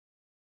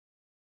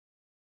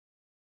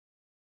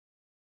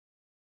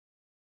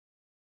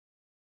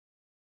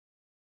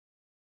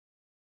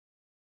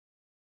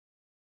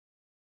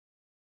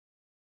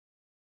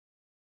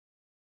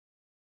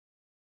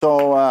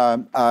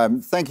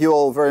Thank you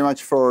all very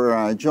much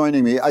for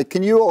joining me.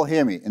 Can you all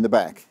hear me in the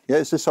back? Yeah,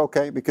 is this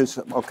okay?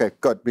 Okay,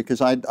 good,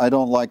 because I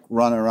don't like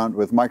running around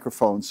with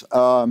microphones.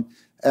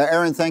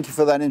 Aaron, thank you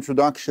for that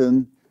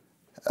introduction.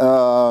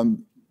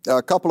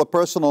 A couple of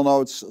personal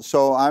notes.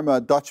 So I'm a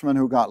Dutchman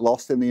who got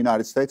lost in the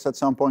United States at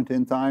some point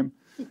in time.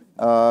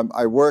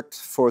 I worked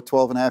for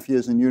 12.5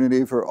 years in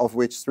Unilever, of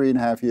which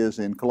 3.5 years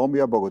in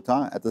Colombia,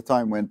 Bogota, at the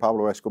time when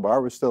Pablo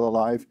Escobar was still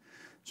alive.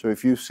 So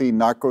if you've seen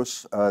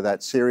Narcos,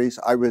 that series,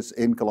 I was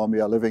in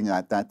Colombia living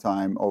at that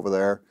time over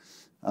there.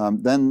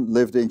 Then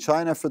lived in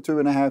China for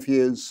 2.5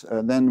 years,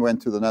 then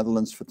went to the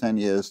Netherlands for 10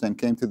 years, then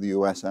came to the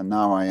US, and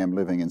now I am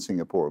living in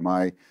Singapore.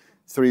 My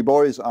 3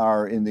 boys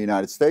are in the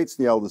United States.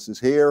 The eldest is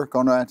here,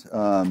 Conrad,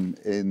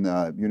 in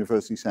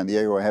University of San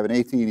Diego. I have an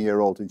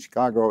 18-year-old in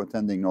Chicago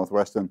attending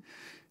Northwestern,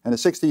 and a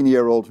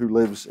 16-year-old who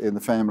lives in the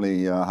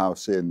family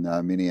house in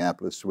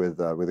Minneapolis with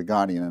a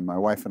guardian. And my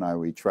wife and I,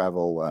 we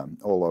travel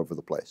all over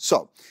the place.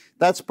 So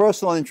that's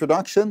personal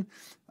introduction.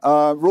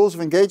 Rules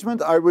of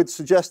engagement. I would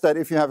suggest that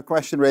if you have a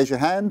question, raise your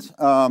hand.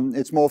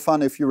 It's more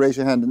fun if you raise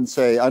your hand and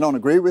say, I don't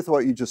agree with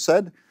what you just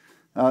said.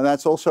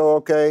 That's also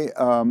okay.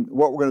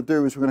 What we're going to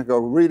do is we're going to go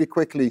really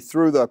quickly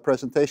through the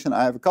presentation.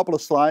 I have a couple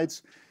of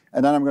slides,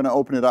 and then I'm going to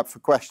open it up for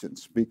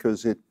questions,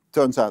 because it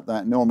turns out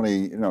that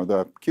normally,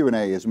 the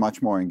Q&A is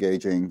much more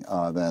engaging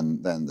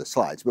than the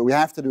slides. But we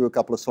have to do a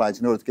couple of slides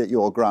in order to get you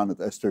all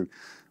grounded as to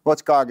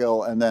what's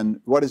Cargill, and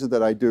then what is it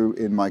that I do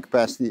in my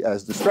capacity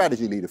as the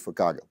strategy leader for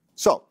Cargill.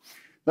 So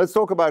let's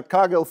talk about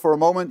Cargill for a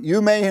moment.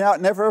 You may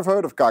never have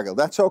heard of Cargill.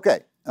 That's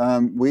okay.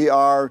 We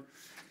are,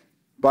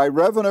 by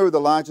revenue,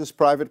 the largest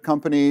private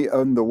company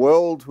in the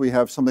world. We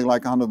have something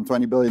like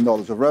 $120 billion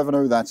of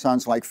revenue. That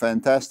sounds like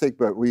fantastic,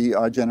 but we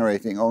are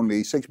generating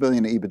only $6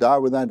 billion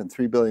EBITDA with that and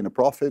 $3 billion of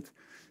profit.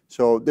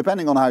 So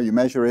depending on how you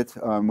measure it,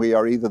 we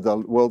are either the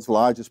world's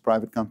largest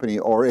private company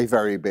or a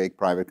very big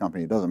private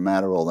company. It doesn't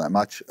matter all that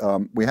much.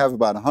 We have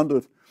about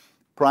 100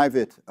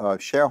 private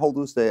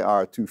shareholders. They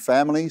are 2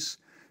 families,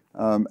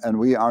 and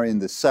we are in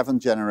the 7th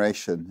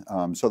generation.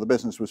 So the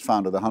business was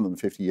founded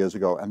 150 years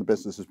ago, and the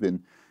business has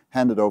been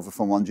handed over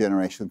from one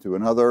generation to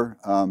another.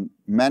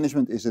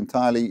 Management is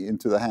entirely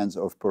into the hands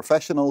of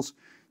professionals.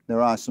 There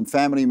are some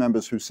family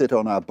members who sit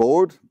on our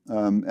board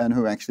and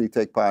who actually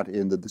take part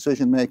in the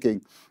decision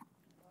making.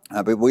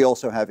 But we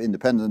also have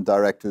independent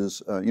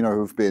directors,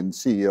 who've been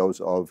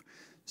CEOs of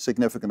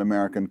significant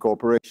American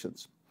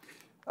corporations.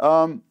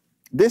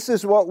 This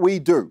is what we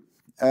do.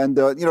 And,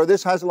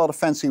 this has a lot of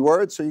fancy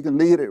words, so you can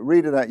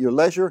read it at your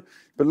leisure.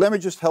 But let me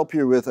just help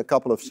you with a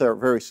couple of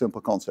very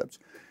simple concepts.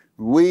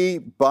 We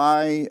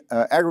buy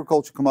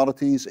agricultural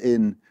commodities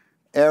in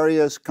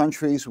areas,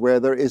 countries where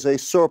there is a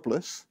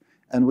surplus,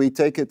 and we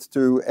take it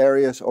to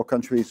areas or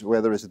countries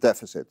where there is a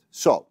deficit.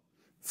 So,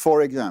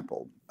 for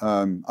example,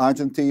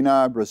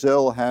 Argentina,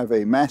 Brazil have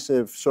a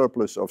massive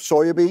surplus of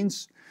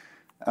soybeans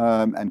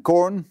and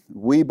corn.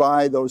 We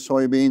buy those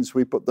soybeans,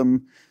 we put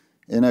them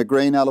in a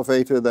grain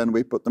elevator, then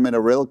we put them in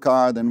a rail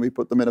car, then we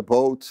put them in a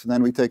boat,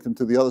 then we take them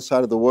to the other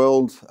side of the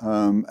world,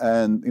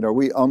 and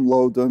we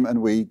unload them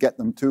and we get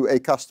them to a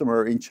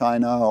customer in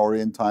China or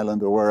in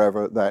Thailand or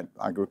wherever that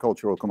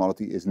agricultural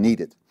commodity is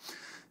needed.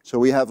 So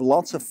we have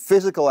lots of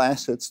physical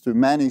assets to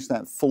manage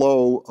that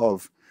flow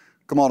of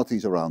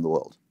commodities around the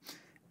world.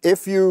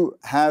 If you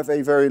have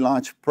a very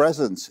large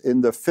presence in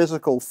the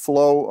physical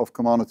flow of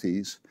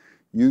commodities,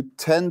 you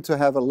tend to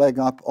have a leg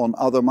up on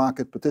other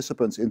market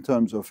participants in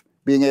terms of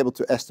being able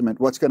to estimate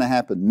what's going to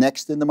happen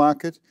next in the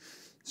market.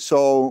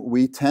 So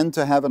we tend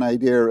to have an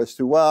idea as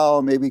to,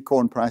 well, maybe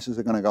corn prices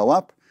are going to go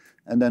up,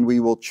 and then we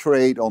will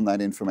trade on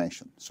that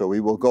information. So we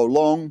will go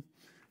long,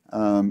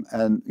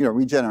 and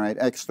we generate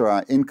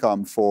extra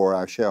income for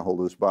our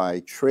shareholders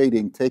by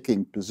trading,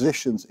 taking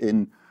positions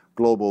in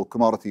global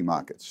commodity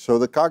markets. So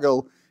the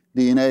Cargill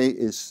DNA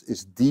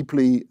is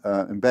deeply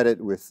embedded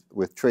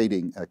with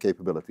trading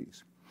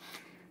capabilities.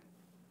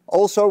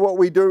 Also, what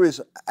we do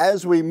is,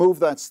 as we move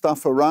that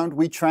stuff around,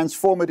 we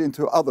transform it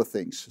into other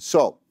things.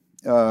 So,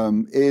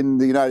 in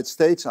the United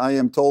States, I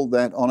am told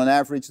that on an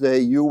average day,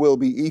 you will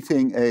be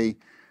eating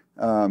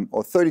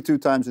or 32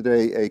 times a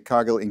day, a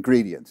Cargill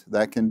ingredient.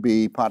 That can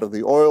be part of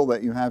the oil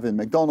that you have in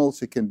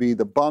McDonald's. It can be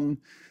the bun,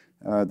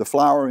 the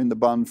flour in the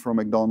bun from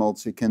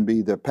McDonald's. It can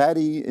be the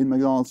patty in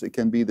McDonald's. It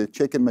can be the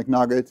chicken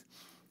McNugget.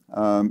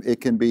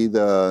 It can be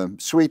the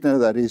sweetener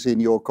that is in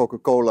your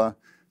Coca-Cola.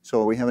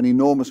 So we have an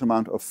enormous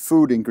amount of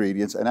food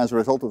ingredients, and as a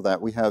result of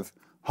that, we have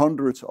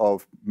hundreds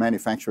of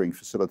manufacturing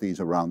facilities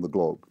around the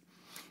globe.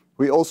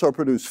 We also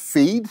produce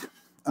feed.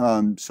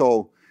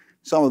 So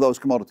some of those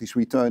commodities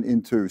we turn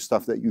into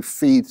stuff that you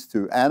feed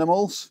to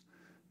animals.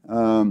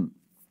 And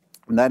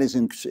that is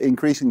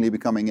increasingly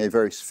becoming a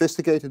very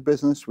sophisticated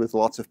business with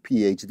lots of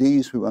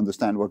PhDs who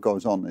understand what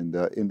goes on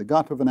in the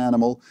gut of an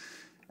animal.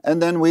 And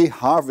then we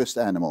harvest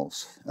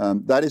animals.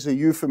 That is a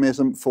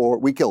euphemism for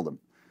we kill them.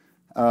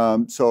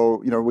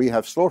 So, we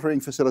have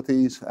slaughtering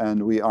facilities,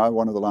 and we are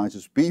one of the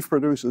largest beef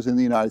producers in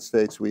the United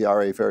States. We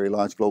are a very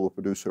large global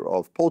producer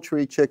of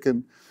poultry,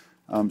 chicken.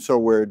 So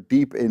we're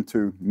deep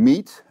into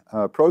meat,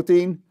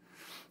 protein.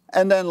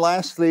 And then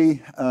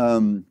lastly,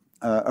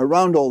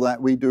 around all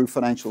that, we do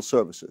financial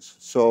services.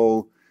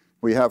 So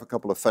we have a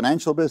couple of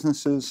financial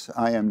businesses.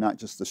 I am not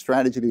just the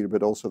strategy leader,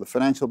 but also the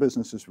financial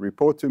businesses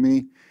report to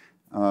me.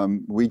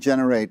 We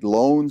generate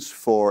loans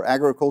for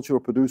agricultural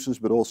producers,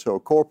 but also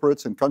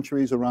corporates and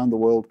countries around the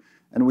world,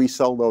 and we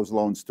sell those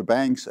loans to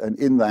banks. And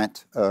in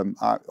that,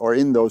 or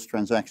in those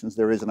transactions,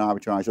 there is an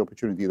arbitrage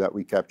opportunity that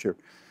we capture,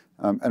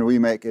 and we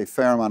make a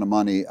fair amount of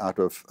money out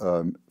of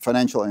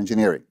financial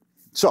engineering.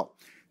 So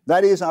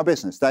that is our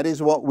business. That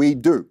is what we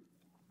do.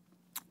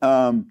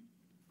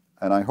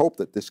 And I hope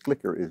that this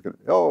clicker is going to,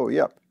 oh,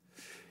 yep.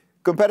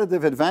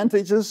 Competitive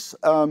advantages.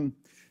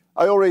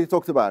 I already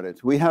talked about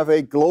it. We have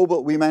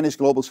we manage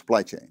global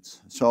supply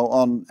chains. So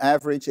on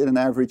average, in an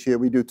average year,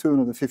 we do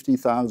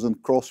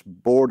 250,000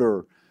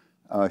 cross-border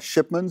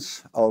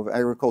shipments of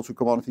agricultural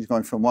commodities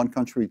going from one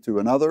country to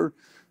another.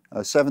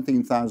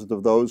 17,000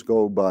 of those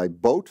go by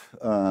boat.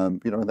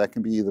 That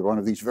can be either one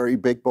of these very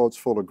big boats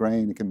full of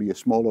grain. It can be a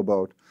smaller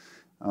boat.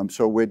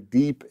 So we're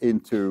deep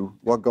into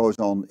what goes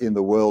on in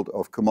the world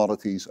of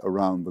commodities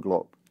around the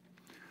globe.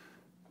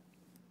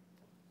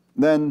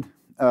 Then,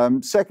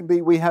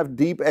 secondly, we have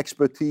deep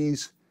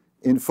expertise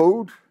in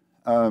food,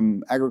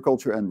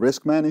 agriculture, and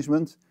risk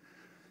management.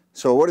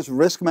 So what is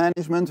risk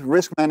management?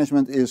 Risk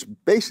management is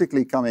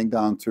basically coming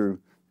down to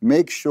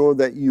make sure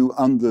that you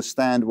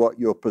understand what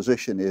your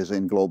position is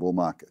in global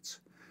markets.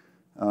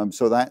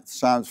 So that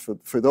sounds,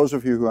 for those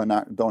of you who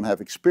don't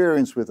have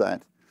experience with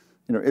that,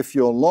 if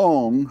you're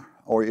long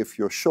or if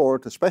you're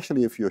short,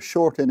 especially if you're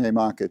short in a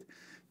market,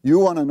 you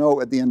want to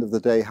know at the end of the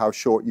day how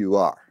short you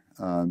are.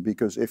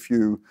 Because if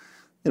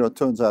it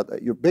turns out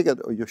that you're bigger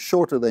or you're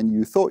shorter than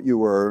you thought you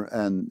were,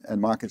 and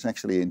markets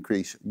actually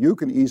increase, you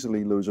can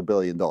easily lose $1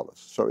 billion.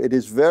 So it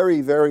is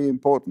very, very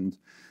important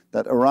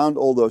that around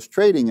all those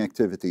trading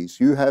activities,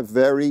 you have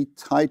very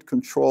tight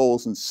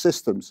controls and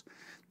systems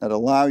that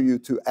allow you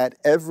to, at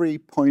every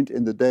point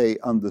in the day,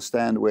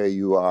 understand where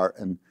you are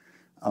and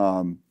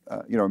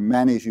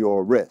manage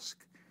your risk.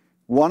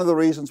 One of the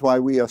reasons why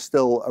we are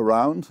still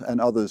around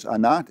and others are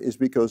not is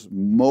because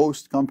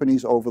most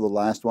companies over the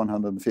last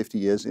 150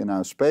 years in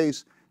our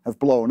space have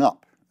blown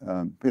up.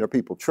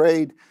 People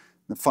trade,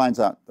 and it turns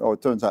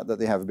out that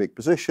they have a big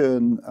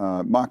position,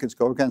 markets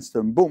go against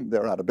them, boom,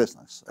 they're out of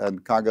business.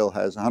 And Cargill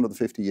has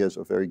 150 years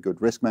of very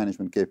good risk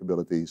management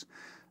capabilities,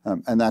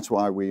 and that's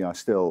why we are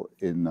still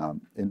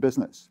in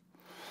business.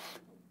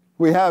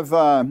 We have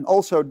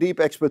also deep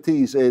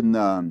expertise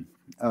in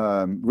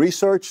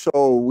research,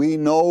 so we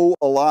know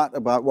a lot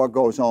about what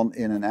goes on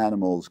in an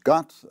animal's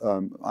gut.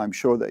 I'm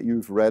sure that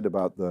you've read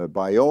about the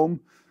biome.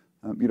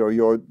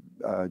 Your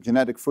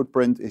genetic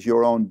footprint is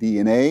your own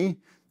DNA,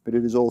 but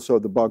it is also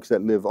the bugs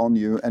that live on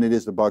you, and it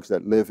is the bugs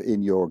that live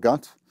in your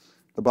gut.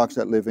 The bugs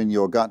that live in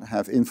your gut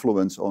have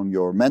influence on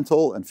your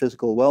mental and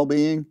physical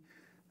well-being,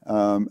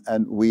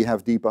 and we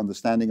have deep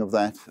understanding of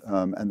that,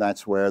 and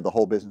that's where the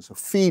whole business of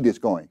feed is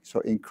going.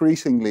 So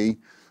increasingly,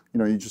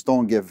 you just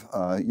don't give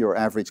your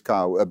average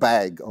cow a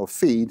bag of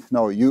feed.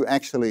 No, you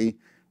actually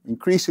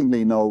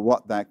increasingly know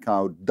what that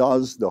cow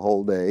does the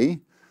whole day.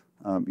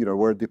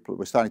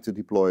 We're starting to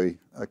deploy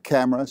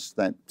cameras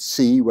that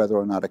see whether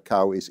or not a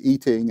cow is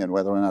eating and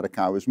whether or not a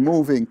cow is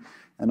moving.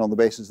 And on the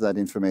basis of that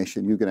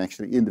information, you can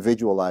actually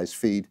individualize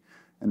feed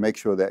and make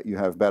sure that you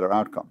have better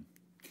outcome.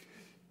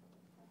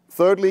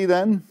 Thirdly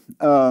then,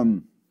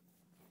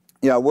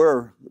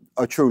 we're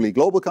a truly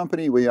global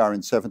company. We are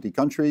in 70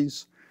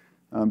 countries.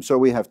 So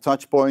we have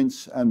touch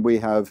points, and we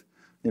have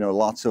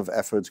lots of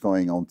efforts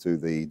going on to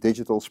the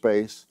digital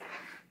space.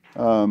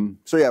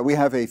 We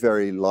have a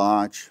very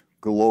large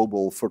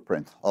global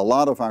footprint. A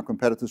lot of our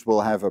competitors will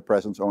have a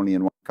presence only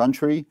in one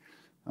country,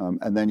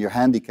 and then you're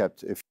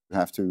handicapped if you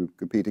have to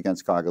compete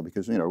against Cargill,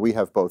 because we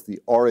have both the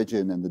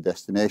origin and the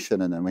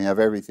destination, and then we have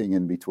everything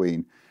in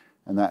between,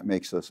 and that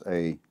makes us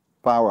a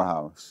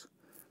powerhouse.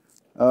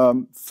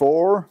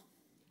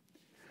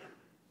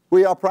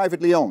 We are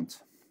privately owned.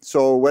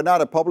 So we're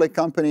not a public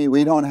company.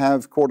 We don't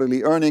have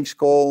quarterly earnings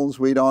calls.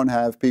 We don't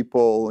have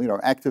people,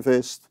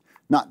 activists.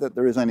 Not that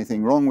there is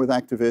anything wrong with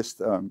activists.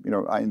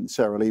 In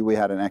Sara Lee, we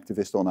had an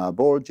activist on our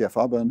board, Jeff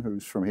Ubben,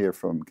 who's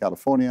from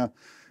California.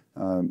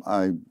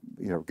 I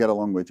get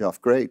along with Jeff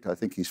great. I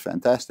think he's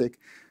fantastic.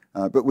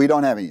 But we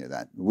don't have any of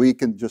that. We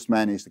can just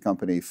manage the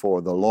company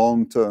for the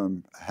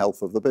long-term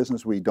health of the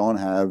business. We don't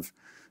have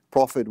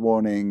profit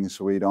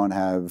warnings. We don't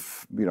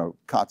have,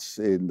 cuts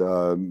in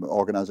the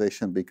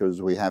organization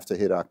because we have to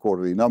hit our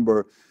quarterly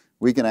number.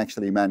 We can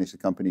actually manage the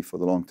company for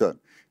the long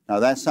term. Now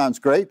that sounds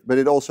great, but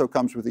it also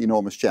comes with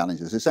enormous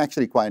challenges. It's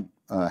actually quite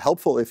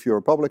helpful if you're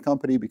a public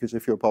company, because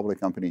if you're a public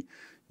company,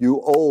 you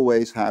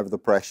always have the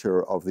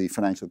pressure of the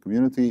financial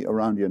community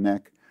around your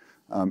neck.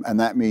 And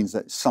that means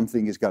that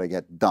something has got to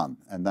get done.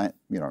 And that,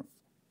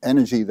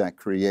 energy that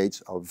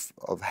creates of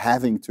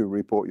having to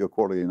report your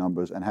quarterly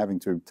numbers and having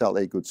to tell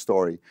a good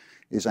story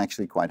is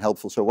actually quite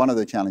helpful. So one of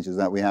the challenges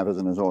that we have as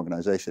an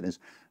organization is,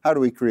 how do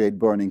we create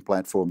burning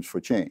platforms for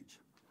change?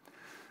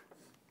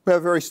 We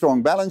have a very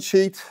strong balance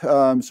sheet.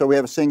 So we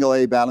have a single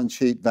A balance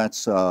sheet.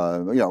 That's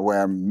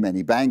where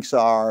many banks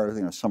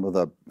are. Some of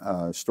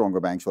the stronger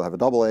banks will have a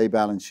double A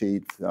balance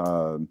sheet.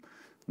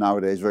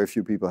 Nowadays, very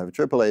few people have a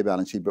triple A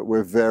balance sheet, but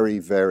we're very,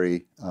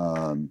 very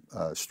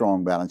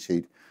strong balance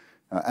sheet.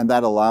 And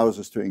that allows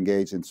us to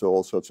engage into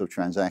all sorts of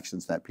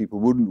transactions that people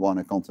wouldn't want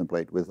to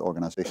contemplate with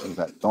organizations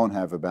that don't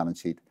have a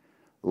balance sheet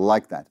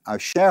like that. Our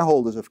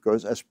shareholders, of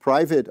course, as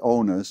private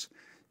owners,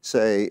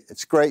 say,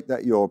 it's great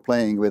that you're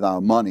playing with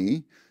our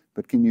money,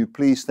 but can you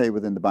please stay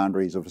within the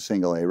boundaries of a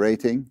single A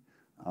rating?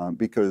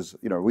 Because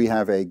we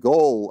have a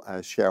goal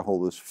as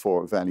shareholders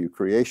for value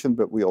creation,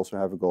 but we also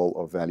have a goal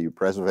of value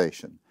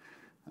preservation.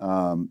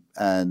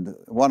 And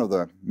one of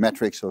the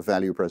metrics of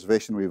value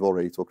preservation, we've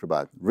already talked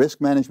about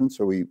risk management.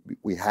 So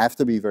we have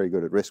to be very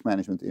good at risk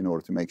management in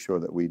order to make sure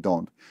that we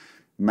don't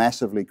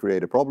massively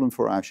create a problem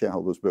for our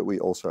shareholders, but we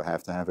also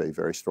have to have a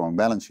very strong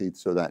balance sheet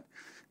so that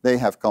they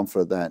have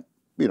comfort that,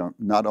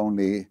 not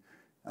only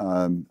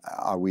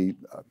are we,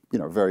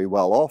 very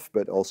well off,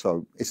 but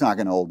also it's not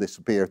going to all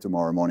disappear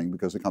tomorrow morning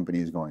because the company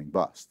is going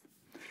bust.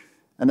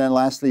 And then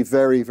lastly,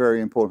 very,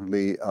 very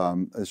importantly,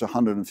 there's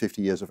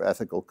 150 years of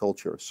ethical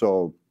culture.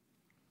 So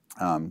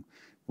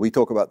we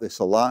talk about this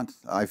a lot.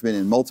 I've been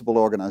in multiple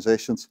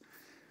organizations.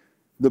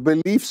 The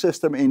belief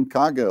system in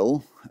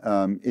Cargill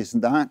is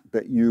not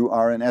that you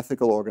are an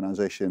ethical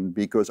organization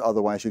because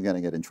otherwise you're going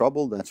to get in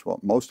trouble. That's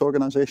what most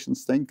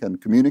organizations think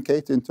and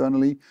communicate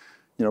internally.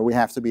 We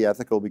have to be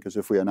ethical because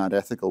if we are not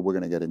ethical, we're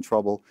going to get in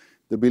trouble.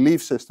 The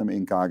belief system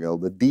in Cargill,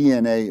 the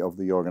DNA of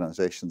the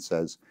organization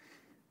says,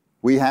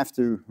 we have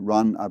to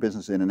run our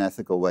business in an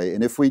ethical way.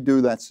 And if we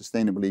do that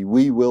sustainably,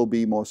 we will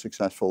be more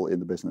successful in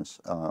the business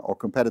or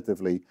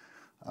competitively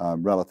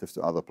relative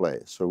to other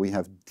players. So we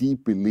have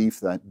deep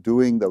belief that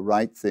doing the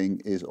right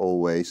thing is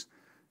always,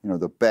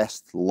 the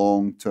best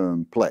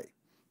long-term play.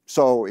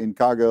 So in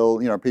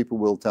Cargill, people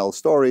will tell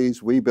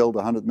stories. We built a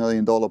 $100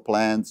 million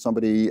plant.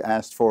 Somebody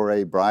asked for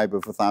a bribe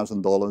of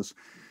 $1,000.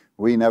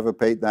 We never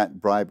paid that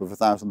bribe of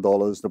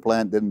 $1,000. The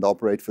plant didn't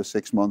operate for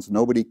 6 months.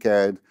 Nobody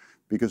cared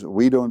because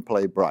we don't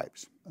play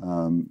bribes.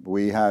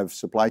 We have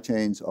supply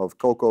chains of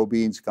cocoa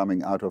beans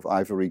coming out of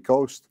Ivory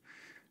Coast.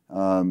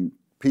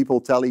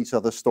 People tell each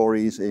other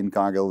stories in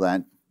Cargill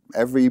that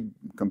every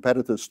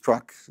competitor's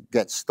truck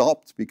gets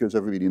stopped because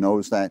everybody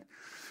knows that,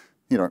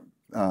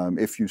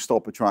 if you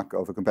stop a truck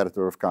of a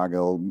competitor of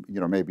Cargill,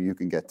 maybe you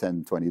can get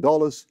 $10,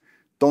 $20.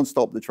 Don't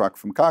stop the truck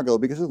from Cargill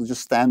because it'll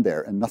just stand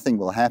there and nothing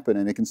will happen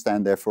and it can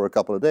stand there for a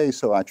couple of days,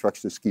 so our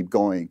trucks just keep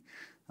going.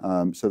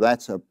 So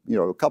that's a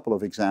couple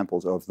of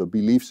examples of the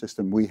belief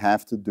system. We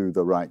have to do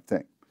the right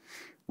thing,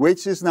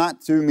 which is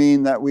not to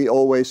mean that we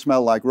always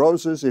smell like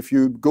roses. If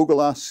you Google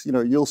us,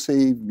 you'll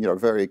see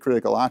very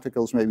critical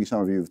articles. Maybe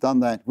some of you have done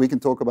that. We can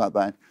talk about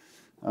that.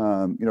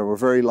 We're a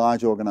very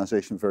large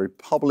organization, very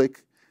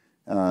public.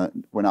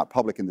 We're not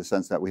public in the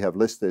sense that we have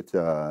listed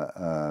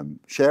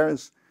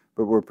shares,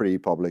 but we're pretty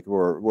public.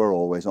 We're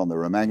always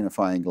under a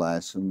magnifying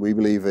glass, and we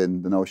believe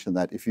in the notion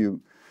that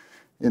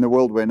in a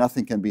world where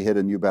nothing can be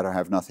hidden, you better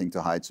have nothing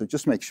to hide. So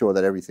just make sure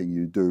that everything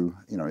you do,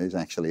 is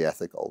actually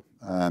ethical.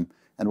 And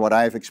what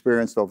I've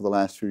experienced over the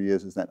last few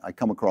years is that I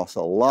come across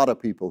a lot of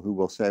people who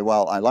will say,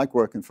 well, I like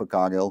working for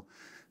Cargill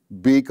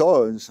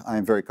because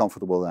I'm very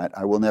comfortable that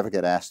I will never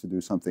get asked to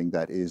do something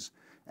that is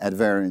at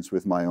variance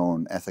with my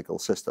own ethical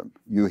system.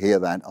 You hear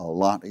that a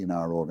lot in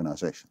our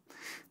organization.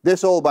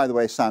 This all, by the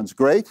way, sounds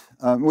great.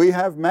 We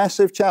have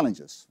massive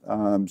challenges.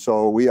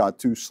 So we are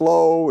too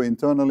slow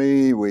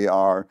internally.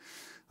 Our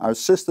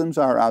systems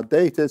are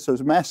outdated. So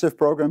there's massive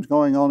programs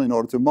going on in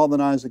order to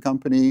modernize the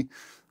company.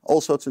 All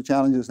sorts of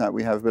challenges that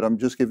we have, but I'm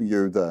just giving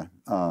you the,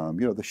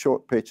 the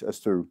short pitch as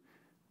to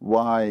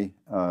why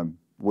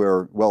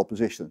we're well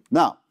positioned.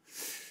 Now,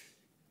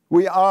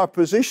 we are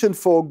positioned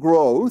for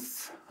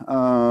growth,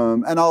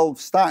 and I'll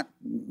start,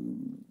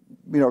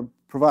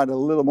 provide a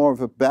little more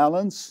of a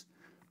balance.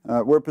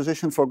 We're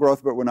positioned for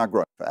growth, but we're not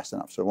growing fast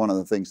enough. So one of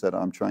the things that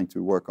I'm trying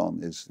to work on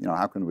is,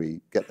 how can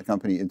we get the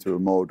company into a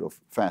mode of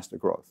faster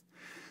growth?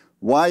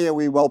 Why are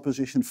we well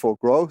positioned for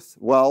growth?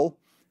 Well,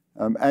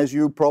 as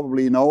you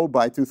probably know,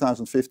 by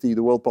 2050,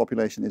 the world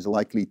population is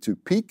likely to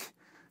peak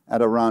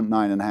at around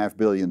 9.5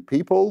 billion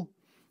people.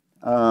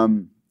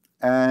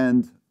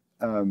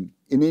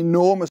 An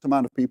enormous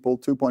amount of people,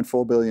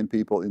 2.4 billion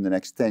people in the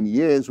next 10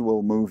 years,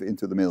 will move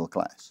into the middle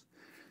class.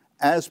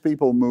 As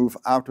people move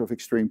out of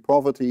extreme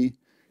poverty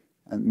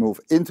and move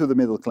into the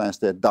middle class,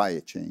 their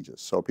diet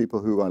changes. So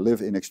people who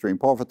live in extreme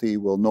poverty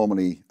will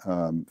normally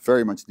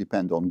very much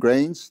depend on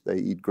grains. They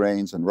eat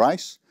grains and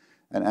rice.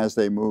 And as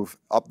they move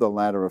up the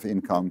ladder of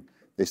income,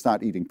 they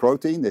start eating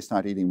protein, they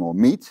start eating more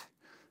meat.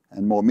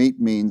 And more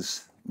meat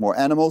means more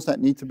animals that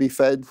need to be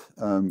fed,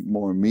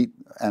 more meat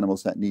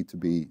animals that need to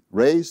be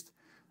raised.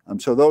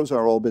 So those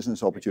are all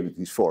business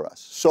opportunities for us.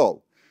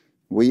 So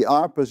we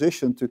are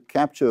positioned to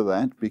capture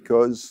that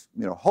because,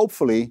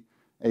 hopefully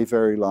a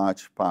very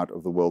large part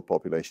of the world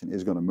population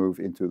is going to move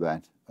into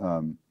that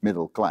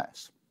middle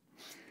class.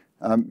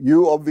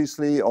 You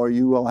obviously, or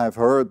you will have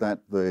heard that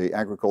the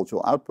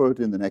agricultural output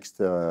in the next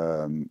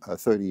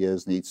 30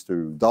 years needs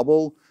to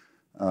double.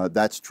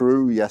 That's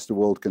true. Yes, the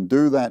world can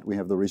do that. We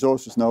have the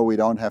resources. No, we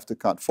don't have to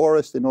cut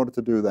forest in order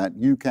to do that.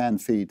 You can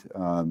feed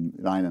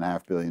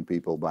 9.5 billion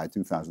people by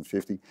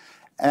 2050,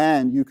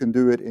 and you can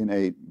do it in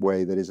a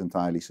way that is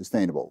entirely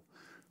sustainable.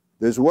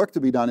 There's work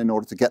to be done in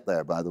order to get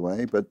there, by the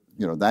way, but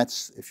you know,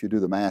 that's, if you do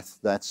the math,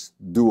 that's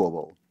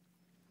doable.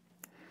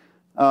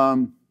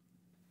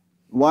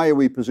 Why are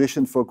we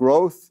positioned for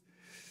growth?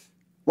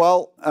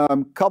 Well,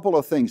 couple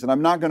of things, and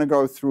I'm not going to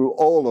go through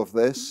all of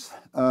this,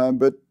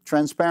 but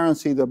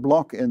transparency, the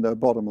block in the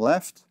bottom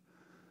left.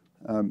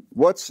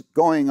 What's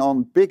going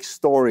on, big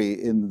story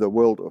in the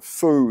world of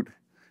food,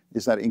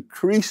 is that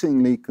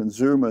increasingly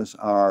consumers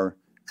are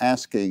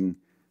asking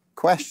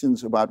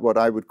questions about what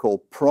I would call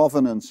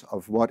provenance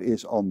of what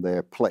is on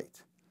their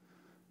plate.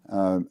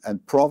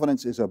 And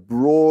provenance is a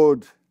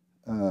broad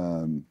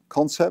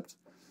concept.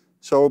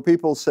 So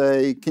people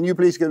say, can you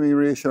please give me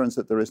reassurance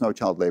that there is no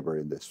child labor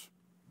in this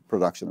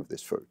production of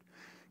this food?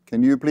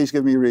 Can you please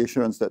give me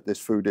reassurance that this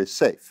food is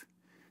safe?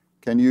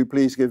 Can you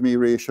please give me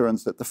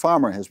reassurance that the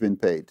farmer has been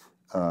paid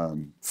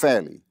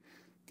fairly?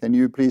 Can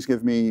you please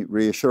give me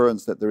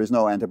reassurance that there is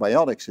no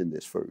antibiotics in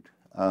this food?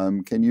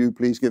 Can you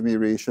please give me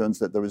reassurance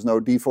that there is no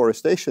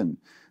deforestation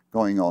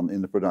going on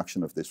in the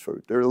production of this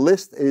food? The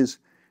list is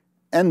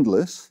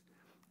endless.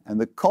 And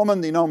the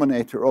common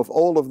denominator of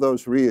all of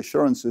those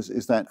reassurances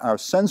is that our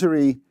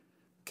sensory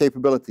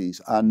capabilities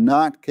are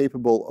not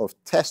capable of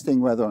testing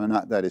whether or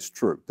not that is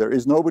true. There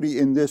is nobody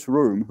in this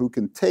room who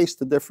can taste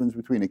the difference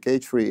between a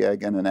cage-free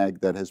egg and an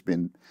egg that has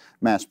been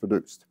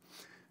mass-produced.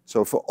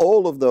 So for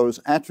all of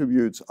those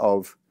attributes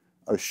of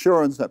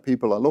assurance that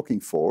people are looking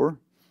for,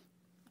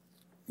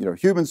 you know,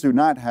 humans do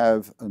not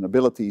have an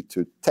ability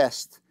to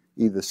test,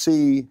 either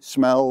see,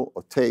 smell,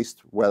 or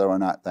taste whether or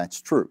not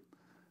that's true.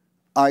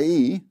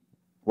 i.e.,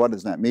 what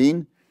does that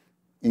mean?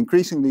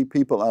 Increasingly,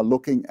 people are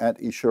looking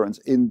at assurance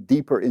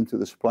deeper into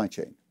the supply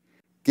chain.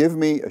 Give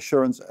me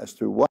assurance as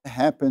to what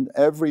happened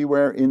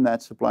everywhere in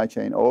that supply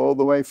chain, all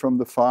the way from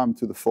the farm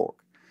to the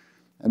fork.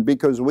 And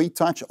because we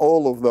touch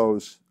all of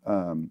those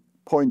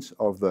points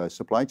of the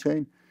supply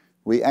chain,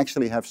 we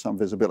actually have some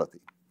visibility.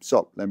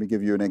 So let me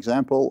give you an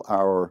example.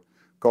 Our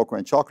cocoa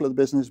and chocolate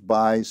business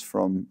buys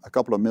from a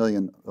couple of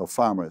million of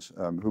farmers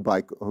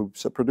who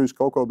produce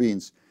cocoa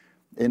beans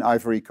in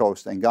Ivory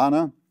Coast and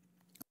Ghana.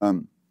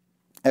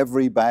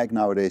 Every bag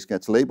nowadays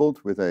gets labeled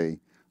with a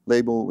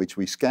label which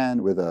we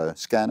scan with a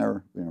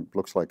scanner. You know, it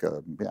looks like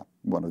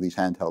one of these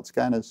handheld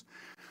scanners.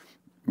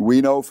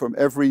 We know from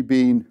every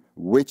bean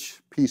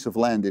which piece of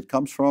land it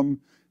comes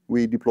from.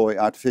 We deploy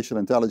artificial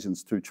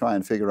intelligence to try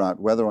and figure out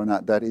whether or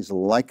not that is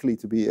likely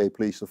to be a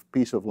piece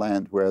of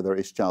land where there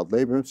is child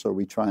labor. So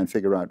we try and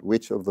figure out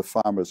which of the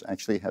farmers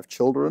actually have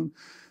children,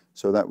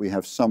 so that we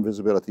have some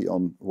visibility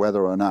on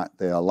whether or not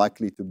they are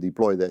likely to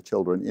deploy their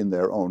children in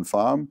their own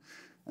farm.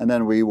 And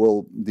then we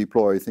will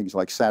deploy things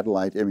like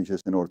satellite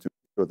images in order to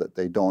make sure that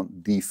they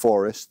don't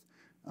deforest,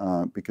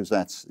 because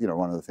that's, you know,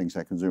 one of the things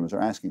that consumers are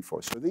asking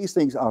for. So these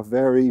things are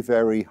very,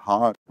 very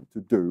hard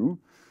to do,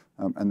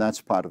 and that's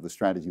part of the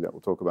strategy that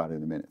we'll talk about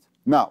in a minute.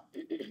 Now,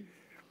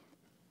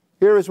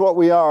 here is what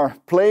we are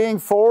playing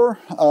for.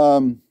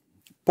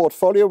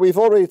 Portfolio, we've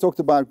already talked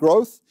about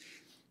growth.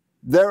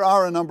 There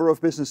are a number of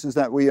businesses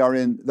that we are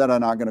in that are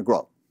not going to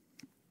grow.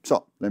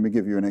 So let me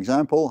give you an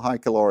example. High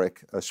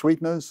caloric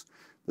sweeteners,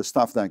 the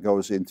stuff that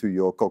goes into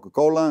your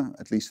Coca-Cola,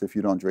 at least if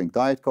you don't drink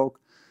Diet Coke.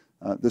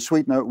 The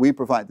sweetener, we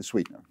provide the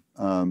sweetener.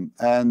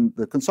 And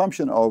the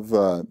consumption of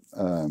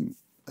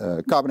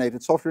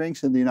carbonated soft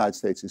drinks in the United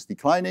States is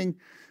declining.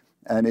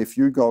 And if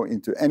you go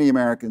into any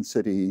American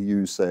city,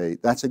 you say,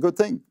 that's a good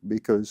thing,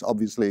 because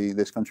obviously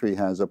this country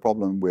has a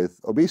problem with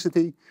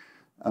obesity.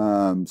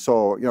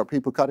 So, you know,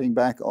 people cutting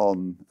back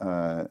on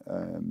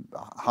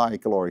high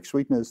caloric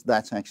sweeteners,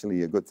 that's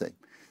actually a good thing.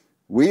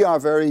 We are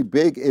very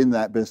big in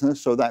that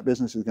business, so that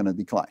business is going to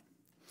decline.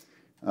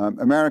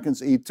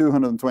 Americans eat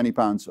 220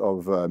 pounds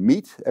of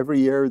meat every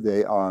year.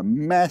 They are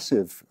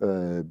massive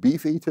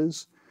beef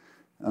eaters.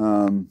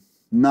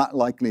 Not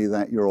likely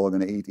that you're all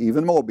going to eat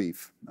even more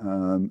beef.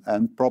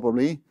 And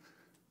probably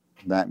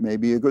that may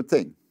be a good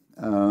thing.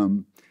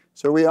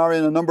 So we are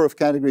in a number of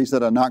categories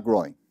that are not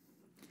growing.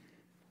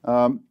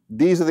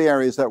 These are the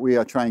areas that we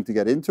are trying to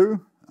get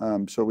into.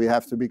 So we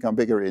have to become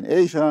bigger in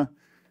Asia.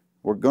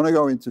 We're going to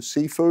go into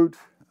seafood.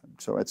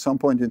 So at some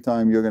point in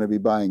time, you're going to be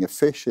buying a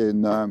fish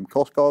in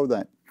Costco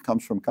that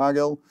comes from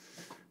Cargill.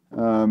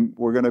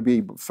 We're going to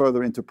be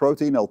further into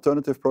protein,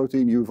 alternative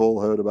protein. You've all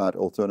heard about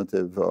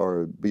alternative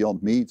or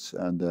Beyond Meats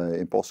and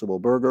Impossible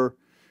Burger.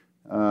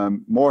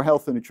 More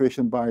health and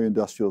nutrition,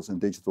 bioindustrials,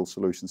 and digital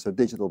solutions. So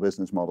digital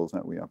business models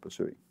that we are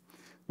pursuing.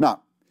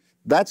 Now,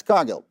 that's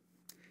Cargill.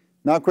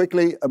 Now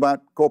quickly about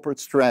corporate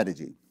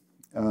strategy.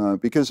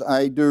 Because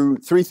I do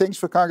three things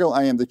for Cargill.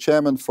 I am the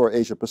chairman for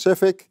Asia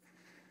Pacific,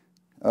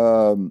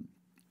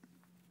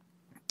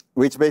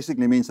 which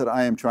basically means that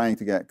I am trying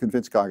to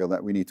convince Cargill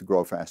that we need to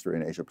grow faster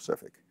in Asia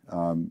Pacific.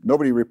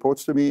 Nobody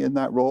reports to me in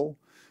that role.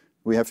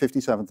 We have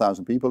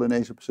 57,000 people in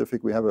Asia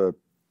Pacific. We have a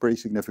pretty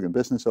significant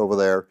business over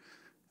there.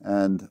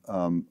 And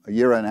a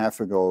year and a half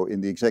ago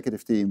in the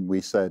executive team,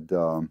 we said,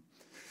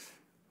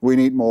 we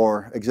need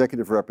more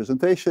executive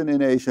representation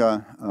in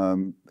Asia.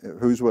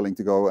 Who's willing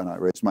to go? And I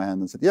raised my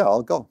hand and said, yeah,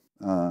 I'll go.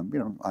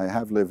 I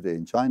have lived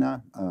in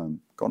China.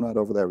 Conrad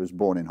over there was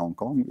born in Hong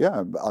Kong.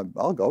 Yeah,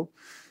 I'll go.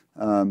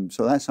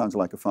 So that sounds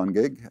like a fun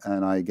gig.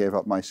 And I gave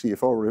up my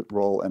CFO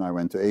role and I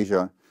went to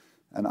Asia.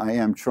 And I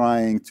am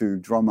trying to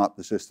drum up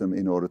the system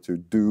in order to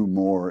do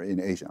more in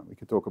Asia. We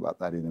can talk about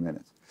that in a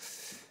minute.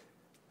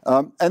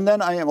 And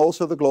then I am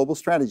also the global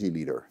strategy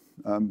leader.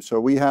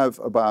 So we have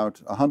about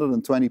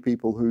 120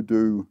 people who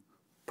do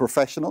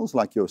professionals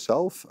like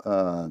yourself,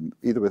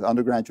 either with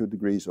undergraduate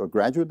degrees or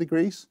graduate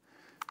degrees,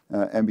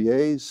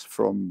 MBAs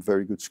from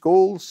very good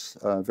schools,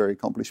 very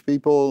accomplished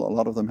people. A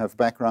lot of them have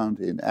background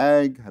in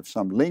ag, have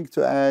some link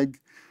to ag.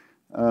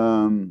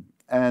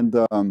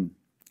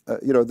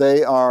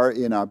 They are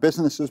in our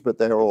businesses, but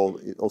they're all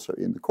also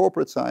in the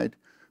corporate side.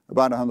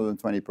 About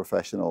 120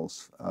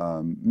 professionals,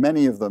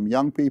 many of them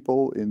young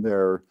people in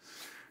their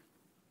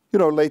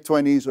late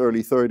 20s,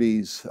 early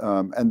 30s,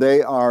 and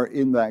they are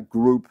in that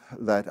group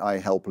that I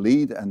help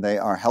lead, and they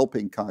are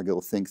helping Cargill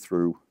think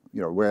through,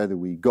 where do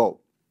we go?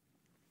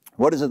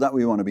 What is it that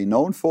we want to be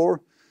known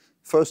for?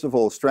 First of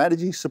all,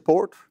 strategy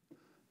support.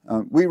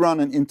 We run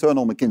an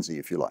internal McKinsey,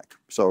 if you like.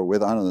 So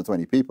with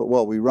 120 people,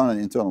 well, we run an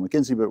internal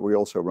McKinsey, but we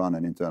also run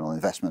an internal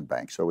investment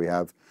bank. So we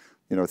have,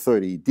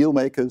 30 deal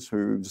makers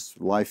whose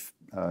life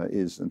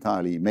is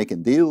entirely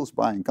making deals,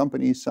 buying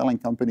companies, selling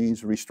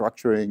companies,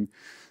 restructuring,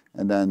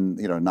 and then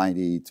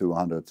 90 to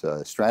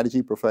 100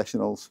 strategy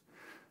professionals.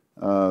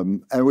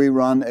 And we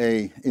run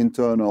an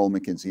internal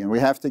McKinsey. And we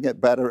have to get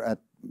better at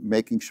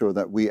making sure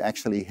that we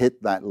actually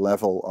hit that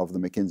level of the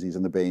McKinseys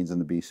and the Bains and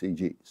the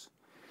BCGs.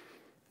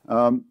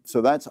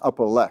 So that's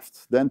upper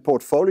left. Then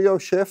portfolio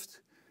shift.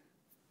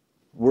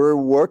 We're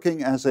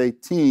working as a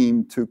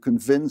team to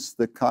convince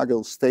the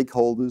Cargill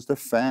stakeholders, the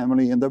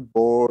family and the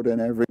board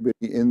and everybody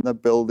in the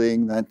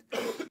building that,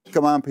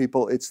 come on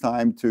people, it's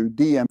time to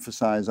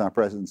de-emphasize our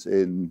presence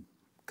in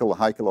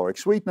high caloric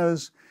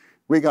sweeteners.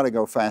 We got to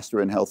go faster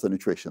in health and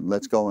nutrition.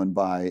 Let's go and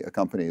buy a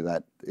company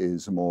that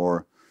is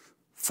more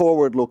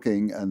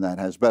forward-looking and that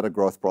has better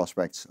growth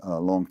prospects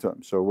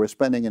long-term. So we're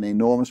spending an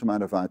enormous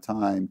amount of our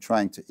time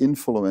trying to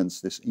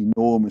influence this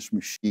enormous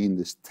machine,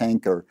 this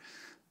tanker.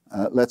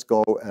 Let's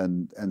go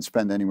and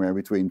spend anywhere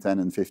between 10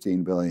 and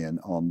 15 billion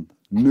on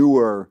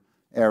newer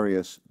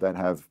areas that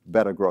have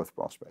better growth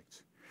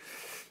prospects.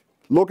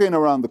 Looking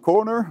around the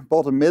corner,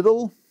 bottom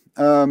middle.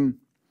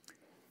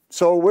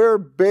 So we're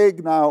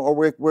big now, or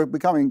we're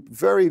becoming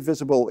very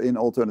visible in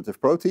alternative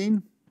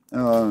protein.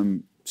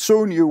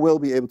 Soon you will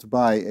be able to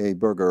buy a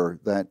burger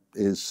that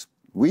is,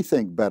 we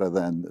think, better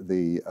than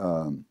the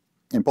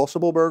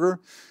Impossible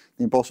Burger.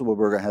 The Impossible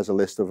Burger has a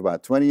list of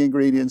about 20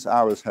 ingredients.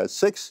 Ours has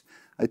 6.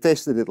 I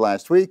tasted it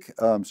last week,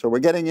 so we're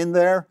getting in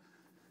there.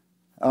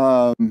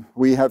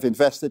 We have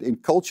invested in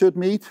cultured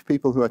meat,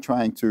 people who are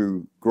trying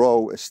to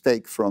grow a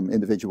steak from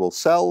individual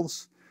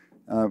cells.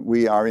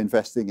 We are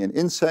investing in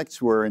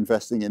insects. We're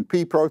investing in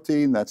pea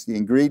protein. That's the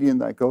ingredient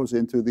that goes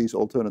into these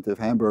alternative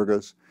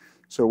hamburgers.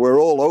 So we're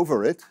all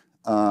over it.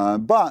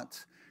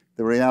 But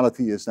the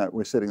reality is that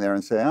we're sitting there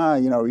and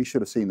saying, you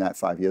should have seen that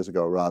 5 years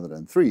ago rather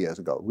than 3 years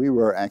ago. We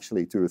were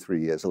actually 2 or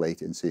 3 years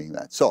late in seeing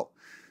that. So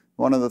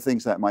one of the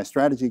things that my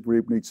strategy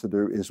group needs to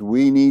do is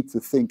we need to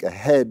think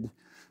ahead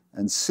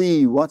and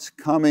see what's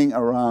coming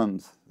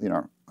around,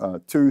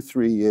 2,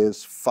 3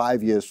 years,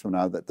 5 years from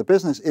now that the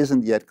business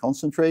isn't yet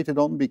concentrated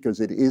on because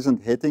it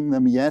isn't hitting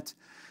them yet,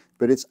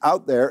 but it's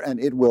out there and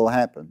it will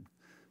happen.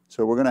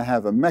 So we're going to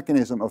have a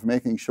mechanism of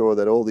making sure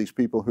that all these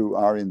people who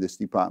are in this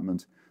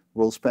department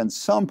will spend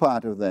some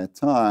part of their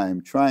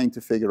time trying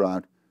to figure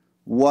out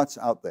what's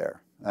out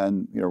there.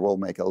 And we'll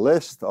make a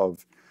list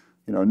of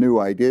new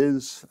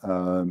ideas.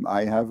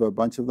 I have a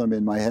bunch of them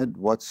in my head.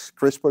 What's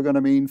CRISPR going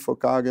to mean for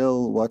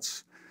Cargill?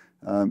 What's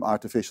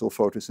artificial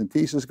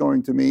photosynthesis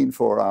going to mean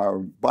for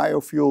our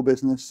biofuel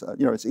business?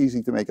 It's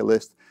easy to make a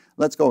list.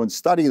 Let's go and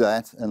study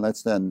that, and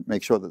let's then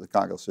make sure that the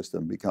Cargill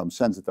system becomes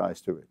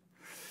sensitized to it.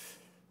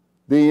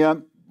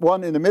 The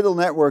one in the middle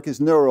network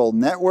is neural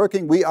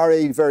networking. We are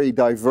a very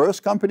diverse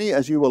company,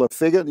 as you will have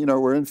figured.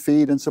 We're in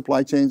feed and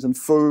supply chains and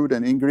food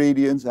and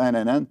ingredients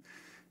and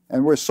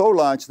we're so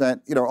large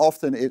that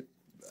often it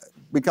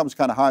becomes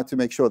kind of hard to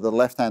make sure the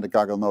left-handed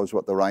Cargill knows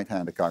what the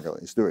right-handed Cargill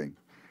is doing.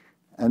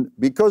 And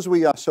because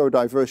we are so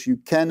diverse, you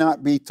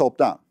cannot be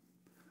top-down.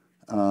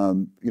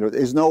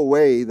 There's no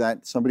way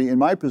that somebody in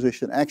my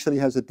position actually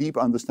has a deep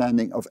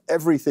understanding of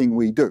everything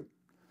we do.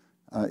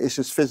 It's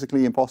just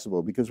physically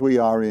impossible because we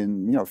are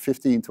in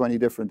 15, 20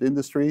 different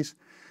industries.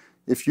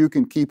 If you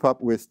can keep up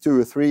with 2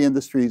 or 3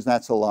 industries,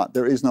 that's a lot.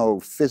 There is no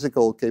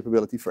physical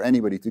capability for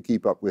anybody to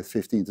keep up with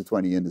 15 to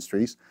 20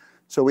 industries.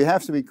 So we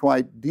have to be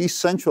quite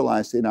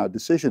decentralized in our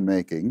decision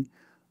making,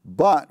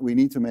 but we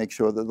need to make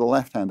sure that the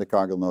left-handed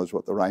Cargill knows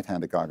what the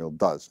right-handed Cargill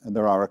does. And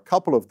there are a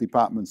couple of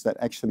departments that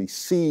actually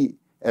see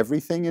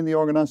everything in the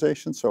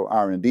organization. So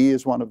R&D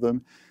is one of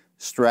them.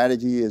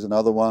 strategy is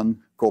another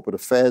one, corporate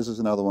affairs is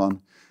another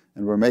one,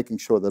 and we're making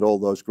sure that all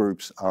those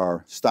groups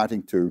are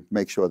starting to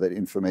make sure that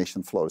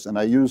information flows. And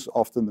I use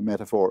often the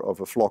metaphor of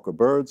a flock of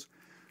birds.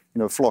 You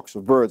know, flocks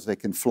of birds, they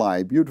can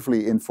fly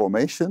beautifully in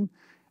formation,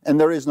 and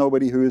there is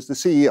nobody who is the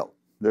CEO.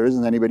 There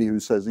isn't anybody who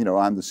says, you know,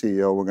 I'm the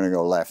CEO, we're going to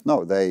go left.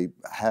 No, they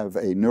have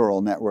a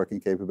neural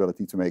networking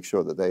capability to make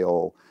sure that they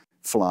all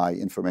fly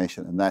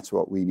information, and that's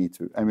what we need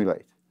to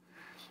emulate.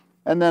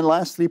 And then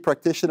lastly,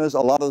 practitioners.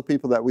 A lot of the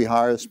people that we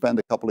hire spend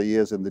a couple of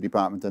years in the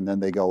department, and then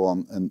they go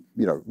on and,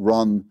 you know,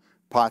 run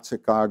parts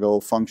of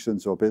Cargill,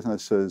 functions or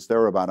businesses. There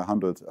are about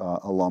 100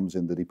 alums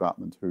in the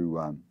department who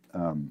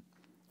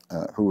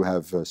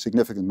have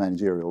significant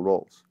managerial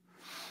roles.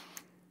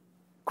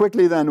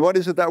 Quickly then, what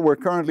is it that we're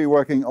currently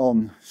working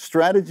on?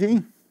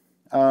 Strategy.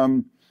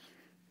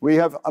 We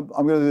have, I'm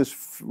going to do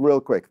this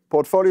real quick.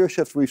 Portfolio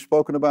shifts we've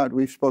spoken about.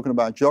 We've spoken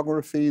about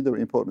geography, the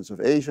importance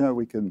of Asia.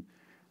 We can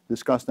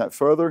discuss that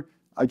further.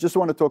 I just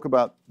want to talk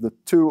about the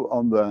two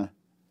on the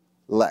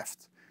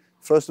left.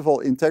 First of all,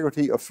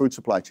 integrity of food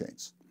supply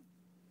chains.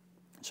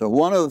 So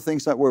one of the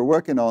things that we're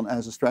working on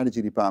as a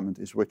strategy department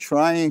is we're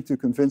trying to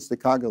convince the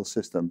Cargill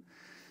system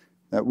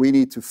that we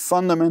need to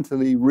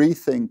fundamentally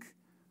rethink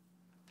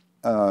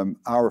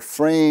our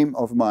frame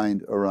of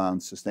mind around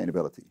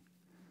sustainability.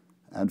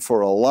 And for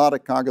a lot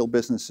of Cargill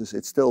businesses,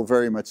 it still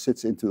very much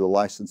sits into the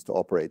license to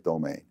operate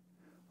domain.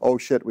 Oh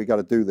shit, we got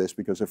to do this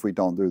because if we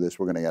don't do this,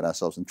 we're going to get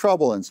ourselves in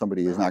trouble and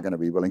somebody is not going to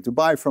be willing to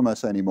buy from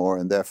us anymore,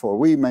 and therefore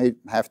we may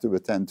have to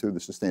attend to the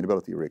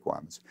sustainability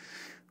requirements.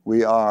 We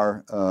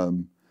have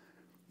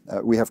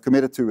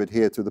committed to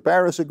adhere to the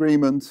Paris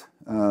Agreement,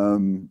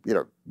 you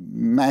know,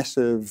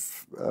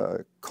 massive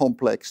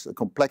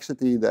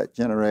complexity that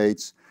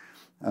generates,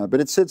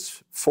 but it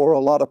sits for a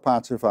lot of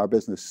parts of our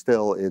business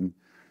still in,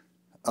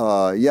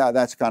 yeah,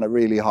 that's kind of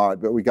really hard,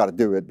 but we got to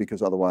do it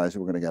because otherwise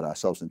we're going to get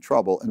ourselves in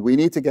trouble. And we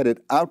need to get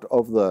it out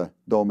of the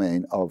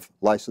domain of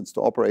license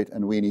to operate,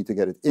 and we need to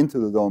get it into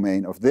the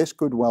domain of this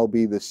could well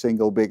be the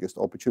single biggest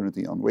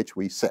opportunity on which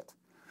we sit.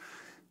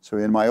 So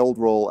in my old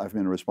role, I've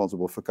been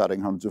responsible for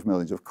cutting hundreds of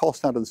millions of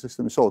costs out of the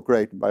system. It's all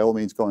great. By all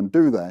means, go and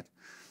do that.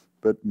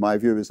 But my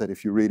view is that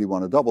if you really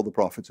want to double the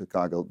profits of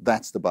Cargill,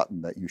 that's the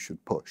button that you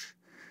should push.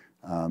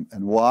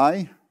 And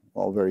why?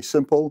 Well, very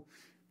simple.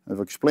 I've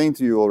explained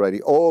to you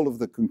already all of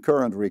the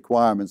concurrent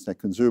requirements that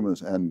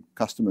consumers and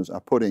customers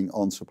are putting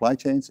on supply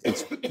chains.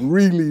 It's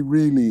really,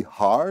 really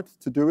hard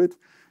to do it,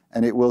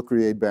 and it will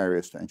create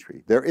barriers to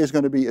entry. There is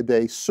going to be a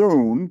day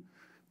soon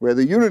where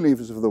the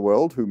Unilevers of the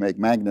world who make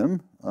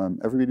Magnum,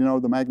 everybody know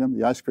the Magnum,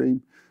 the ice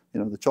cream, you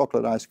know, the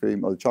chocolate ice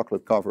cream or the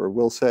chocolate cover,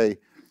 will say,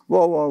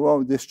 whoa, whoa,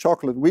 whoa, this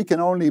chocolate, we can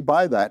only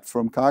buy that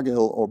from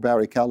Cargill or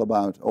Barry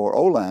Callebaut or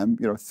Olam,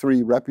 you know,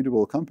 3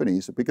 reputable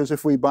companies, because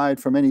if we buy it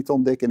from any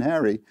Tom, Dick and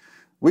Harry,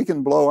 we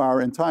can blow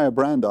our entire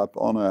brand up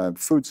on a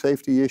food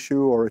safety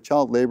issue or a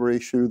child labor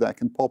issue that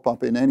can pop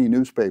up in any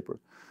newspaper.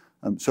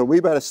 So we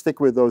better stick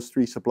with those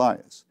 3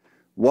 suppliers.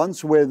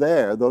 Once we're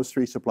there, those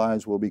 3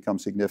 suppliers will become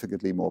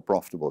significantly more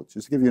profitable.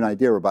 Just to give you an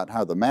idea about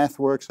how the math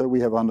works, so we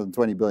have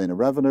 120 billion of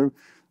revenue.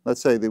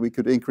 Let's say that we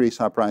could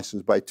increase our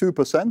prices by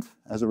 2%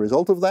 as a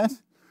result of that.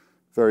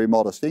 Very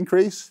modest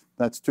increase.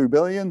 That's 2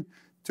 billion.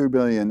 2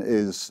 billion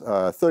is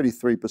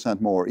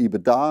 33% more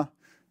EBITDA.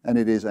 And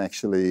it is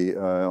actually,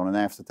 on an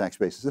after-tax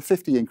basis, a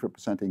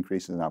 50%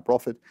 increase in our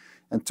profit.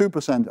 And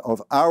 2%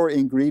 of our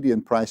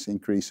ingredient price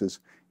increases,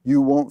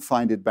 you won't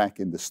find it back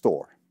in the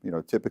store. You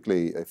know,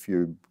 typically, if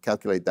you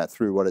calculate that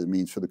through what it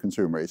means for the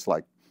consumer, it's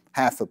like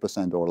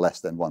 0.5% or less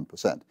than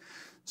 1%.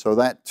 So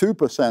that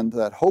 2%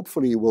 that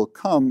hopefully will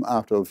come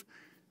out of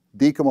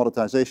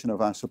decommoditization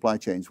of our supply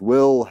chains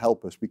will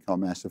help us become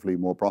massively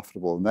more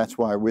profitable. And that's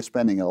why we're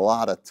spending a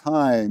lot of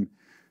time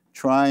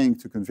trying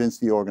to convince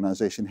the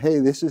organization, hey,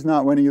 this is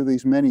not one of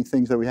these many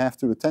things that we have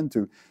to attend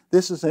to.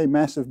 This is a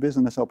massive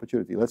business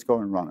opportunity. Let's go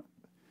and run it.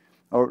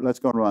 Or let's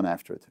go and run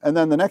after it. And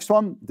then the next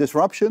one,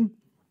 disruption.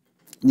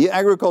 The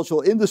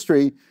agricultural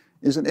industry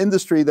is an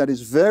industry that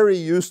is very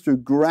used to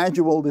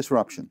gradual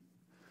disruption.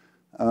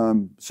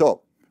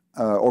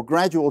 Or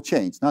gradual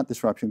change, not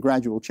disruption,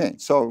 gradual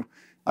change. So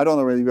I don't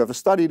know whether you've ever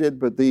studied it,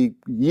 but the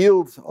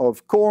yield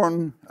of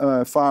corn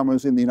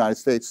farmers in the United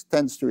States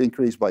tends to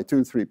increase by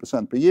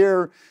 2–3% per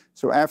year.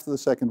 So after the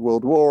Second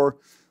World War,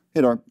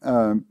 you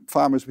know,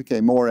 farmers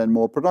became more and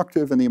more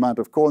productive, and the amount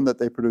of corn that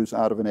they produce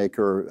out of an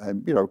acre,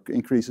 you know,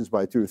 increases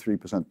by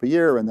 2–3% per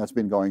year, and that's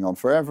been going on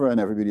forever, and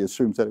everybody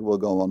assumes that it will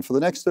go on for the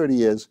next 30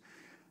 years.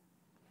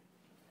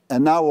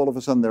 And now all of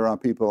a sudden there are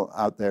people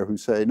out there who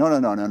say, no, no,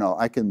 no, no, no,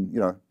 I can, you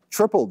know,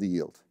 triple the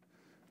yield.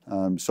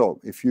 So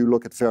if you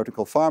look at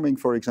vertical farming,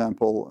 for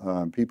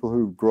example, people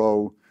who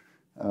grow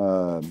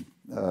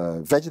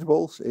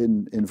vegetables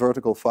in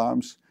vertical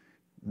farms,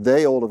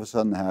 they all of a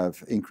sudden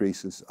have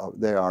increases.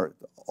 They are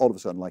all of a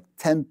sudden like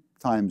 10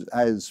 times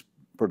as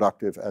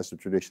productive as the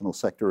traditional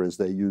sector is.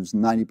 They use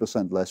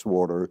 90% less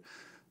water.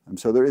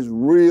 So there is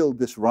real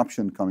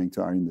disruption coming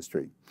to our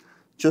industry.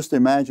 Just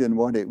imagine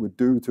what it would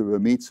do to a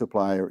meat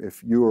supplier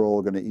if you were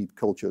all going to eat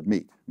cultured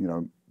meat, you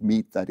know,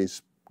 meat that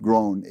is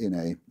grown in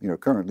a,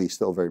 currently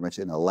still very much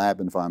in a lab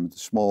environment,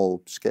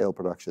 small scale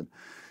production.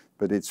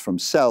 But it's from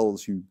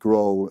cells you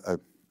grow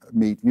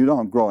meat. You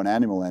don't grow an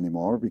animal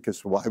anymore,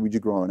 because why would you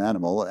grow an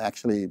animal?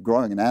 Actually,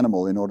 growing an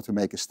animal in order to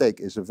make a steak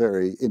is a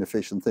very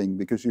inefficient thing,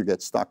 because you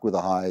get stuck with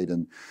the hide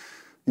and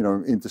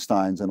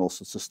intestines and all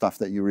sorts of stuff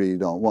that you really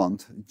don't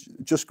want.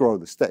 Just grow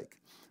the steak.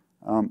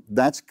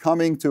 That's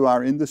coming to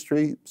our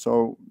industry.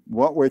 So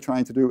what we're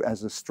trying to do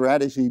as a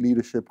strategy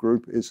leadership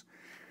group is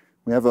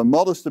we have a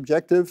modest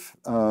objective.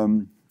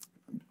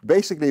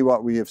 Basically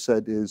what we have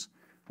said is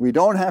we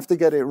don't have to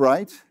get it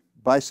right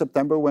by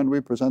September when we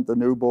present the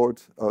new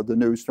board, the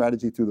new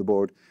strategy to the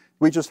board.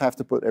 We just have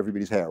to put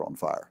everybody's hair on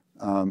fire.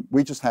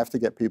 We just have to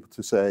get people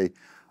to say,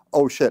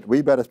 oh shit,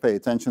 we better pay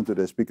attention to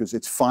this, because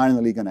it's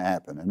finally going to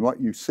happen. And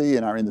what you see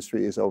in our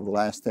industry is over the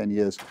last 10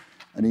 years,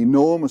 an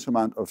enormous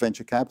amount of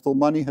venture capital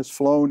money has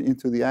flown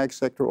into the ag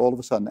sector. All of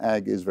a sudden,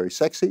 ag is very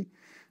sexy.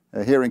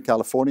 Here in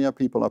California,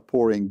 people are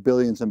pouring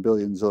billions and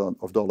billions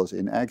of dollars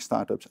in ag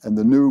startups, and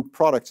the new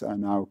products are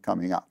now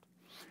coming out.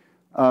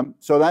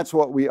 So that's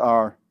what we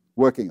are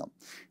working on.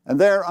 And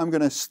there I'm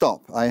going to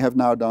stop. I have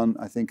now done,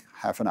 I think,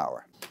 half an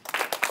hour.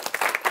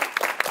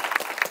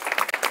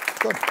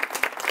 Good.